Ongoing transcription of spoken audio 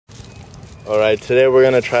All right, today we're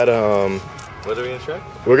gonna try to What are we gonna try?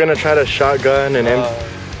 we're gonna try to shotgun an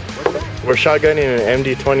we're shotgunning an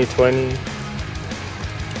MD 2020.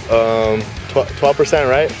 12%,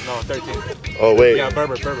 right? No, 13. Oh wait. Yeah,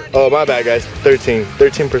 Berber. Oh my bad, guys.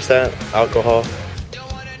 13% alcohol.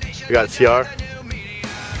 We got CR,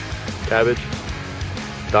 cabbage,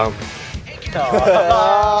 Dom.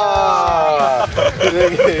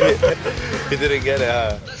 He didn't get it,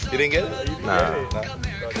 huh? You didn't get it? Nah.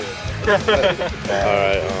 All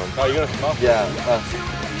right. Oh, you gonna smoke? Yeah.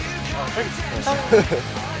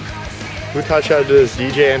 Who taught you how to do this?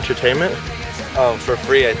 DJ Entertainment? For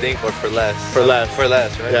free, I think, or for less. For less. For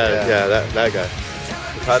less, right? Yeah. That guy.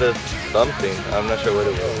 He taught us something. I'm not sure what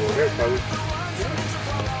it was.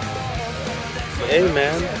 Hey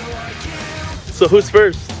man. So who's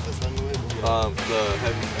first? Have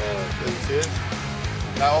you see it?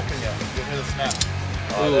 Not open yet. You'll hear the snap.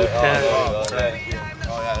 Oh, Ooh, there- tag.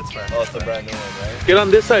 Oh yeah, it's fair. Oh, it's the brand new one, right? Get on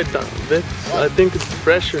this side, Dom. I think it's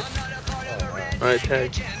fresher. All right,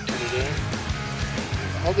 tag.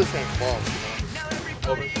 All this ain't false.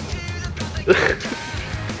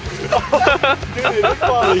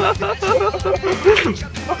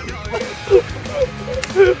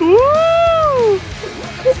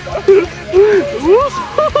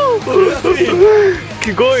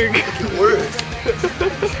 Keep going. Keep going.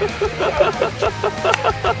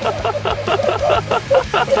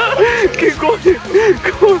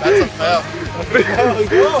 That's a fail.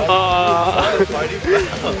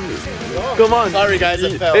 Come on. Sorry guys,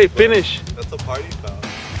 it failed. Hey, finish. That's a party foul.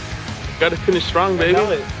 Gotta finish strong, baby. Get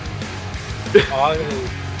out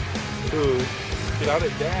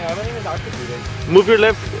of there. I don't even know how to do this. Move your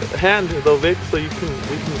left hand though, Vic, so we can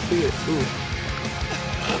see it. Ooh.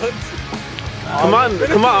 Come on.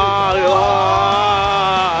 Come on.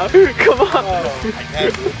 Dude,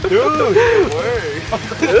 it worked.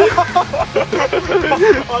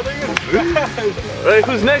 Right,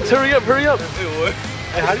 who's next? Hurry up. It worked.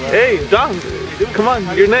 Hey, Dom, come on,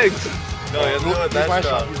 you're next. No, he has to do it that My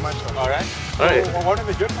shot. shot. Use my shot. Alright. All right, Well, what if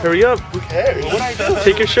it's your turn? hurry up. Who cares? What do I do?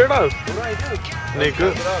 Take your shirt off. What do I do?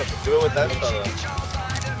 Nigga. Do it with that shot.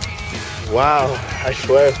 Wow, I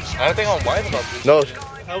swear. I don't think I'm wise about this. No,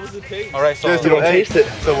 How was it taste? Alright, so you don't taste it.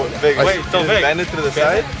 So, Vic, Wait, so Vic. bend it to the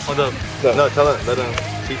side? Hold up. No, tell him. Let him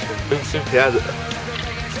teach him. Yeah.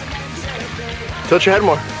 Tilt your head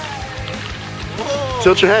more.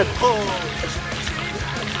 Tilt your head.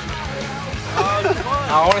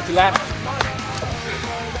 I wanted to laugh.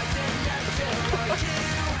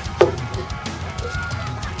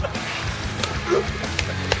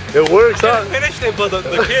 It works, huh? Finished it, but the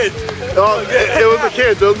kids. Oh, it was the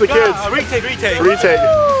kids. It was the kids. Retake. Retake.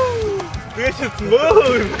 This is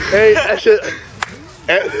smooth. Hey, that shit.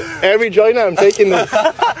 Every joint I'm taking this.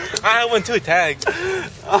 I went to tag.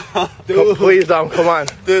 Please, Dom, come on.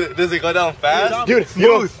 Dude, does it go down fast? Dude,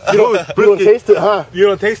 you don't taste it, huh? You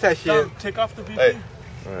don't taste that shit. Take off the BP. Hey.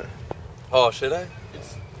 Oh, should I?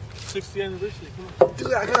 60th anniversary. Come on.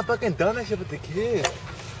 Dude, I could have fucking done that shit with the kids.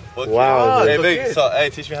 Wow, Hey, dude. Vic, so, hey,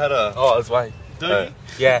 teach me how to. Oh, it's white. Alright.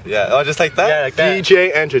 Yeah. Yeah, oh, just like that? Yeah, like that.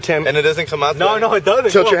 DJ Entertainment. And it doesn't come out No, it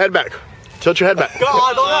doesn't. Tilt your head back. Tilt your head back.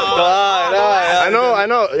 God, I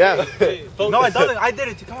know, yeah. No, it doesn't. I did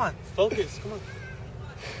it. Come on. Focus. Come on.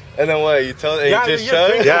 And then what? You tell Yeah, you just yeah,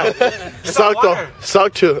 chug? Yeah. Suck though. water.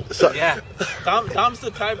 Suck too. Suck. Yeah. Dom's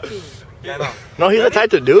the type to. Yeah, no. No, he's the type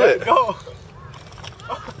to do it. Go.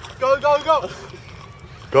 Go. Go.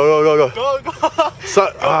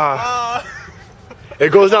 Suck.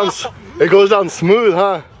 It goes down smooth,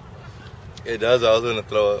 huh? It does. I was gonna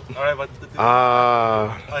throw up. All right, but.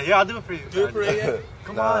 Yeah, I'll do it for you. Do it for AN.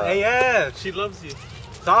 Come on, AN. She loves you.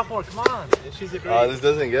 Sophomore, come on. She's a great. Oh, this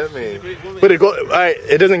doesn't get me. Great woman. But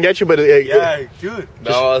it doesn't get you, but Yeah, dude.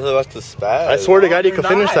 No, I was about to spaz. I swear to God, you You're can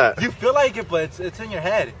finish not. that. You feel like it, but it's in your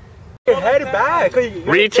head. Your head back.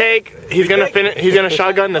 Retake. He's gonna finish. He's gonna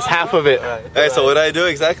shotgun this half of it. Hey, so what do I do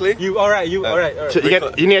exactly? All right. You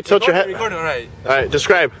need to tilt your head. Recording, all right. All right,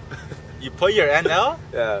 describe. You put your hand out.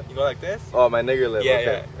 Yeah. You go like this. Oh, my nigger lip. Yeah,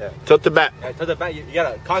 okay. Yeah. Tilt the back. To the back. You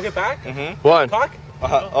gotta cock it back. One. Cock.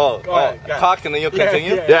 Oh, Yeah. cock and then you'll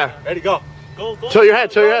continue? Yeah. Ready, go. Go. Tilt your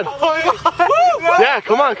head. Yeah,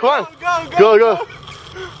 come on. Go.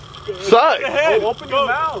 Suck. Open your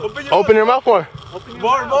mouth. Open your mouth more.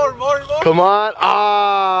 More. Come on.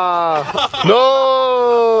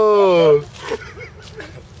 No.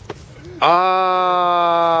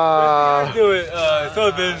 Do it.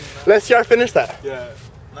 So then. Let's see her finish that. Yeah.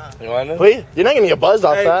 You want to? Please, you're not gonna get buzzed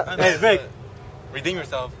off that. Hey, Vic. Redeem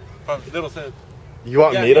yourself from little sip. You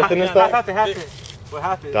want me to finish that? Have to. What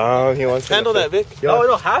happened? Dom, he wants to Handle that, Vic. No,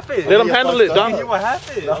 no, happened. Let him handle it, Dom. What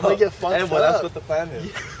happened? I'm gonna get fucked Hey, well, that's up. what the plan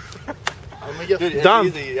is. I'm gonna get, Dude, it's Dom.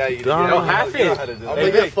 easy. Yeah, you Dom. know What happened? you know how to do I'm that.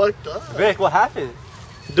 gonna get fucked up. Vic, what happened?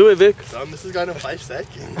 Do it, Vic. Dom, this is gone in 5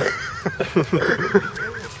 seconds.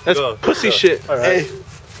 That's Go, pussy go. shit. Hey,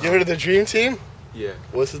 you heard of the Dream Team? Yeah.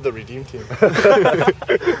 What's the Redeem Team?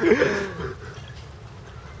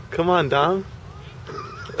 Come on, Dom.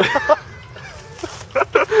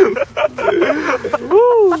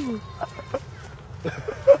 Woo.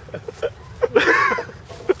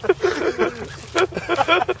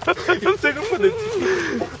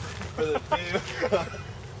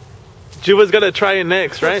 Juva's gotta try it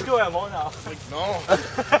next, right? Let's go alone now. No.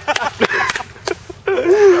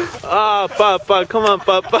 Ah, Papa, come on,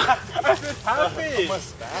 Papa. Happened.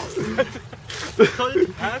 What's that?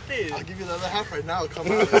 Happened. I'll give you the other half right now. Come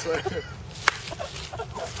on, I swear.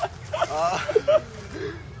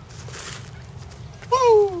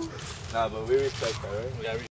 Nah, but we respect that, right? Yeah,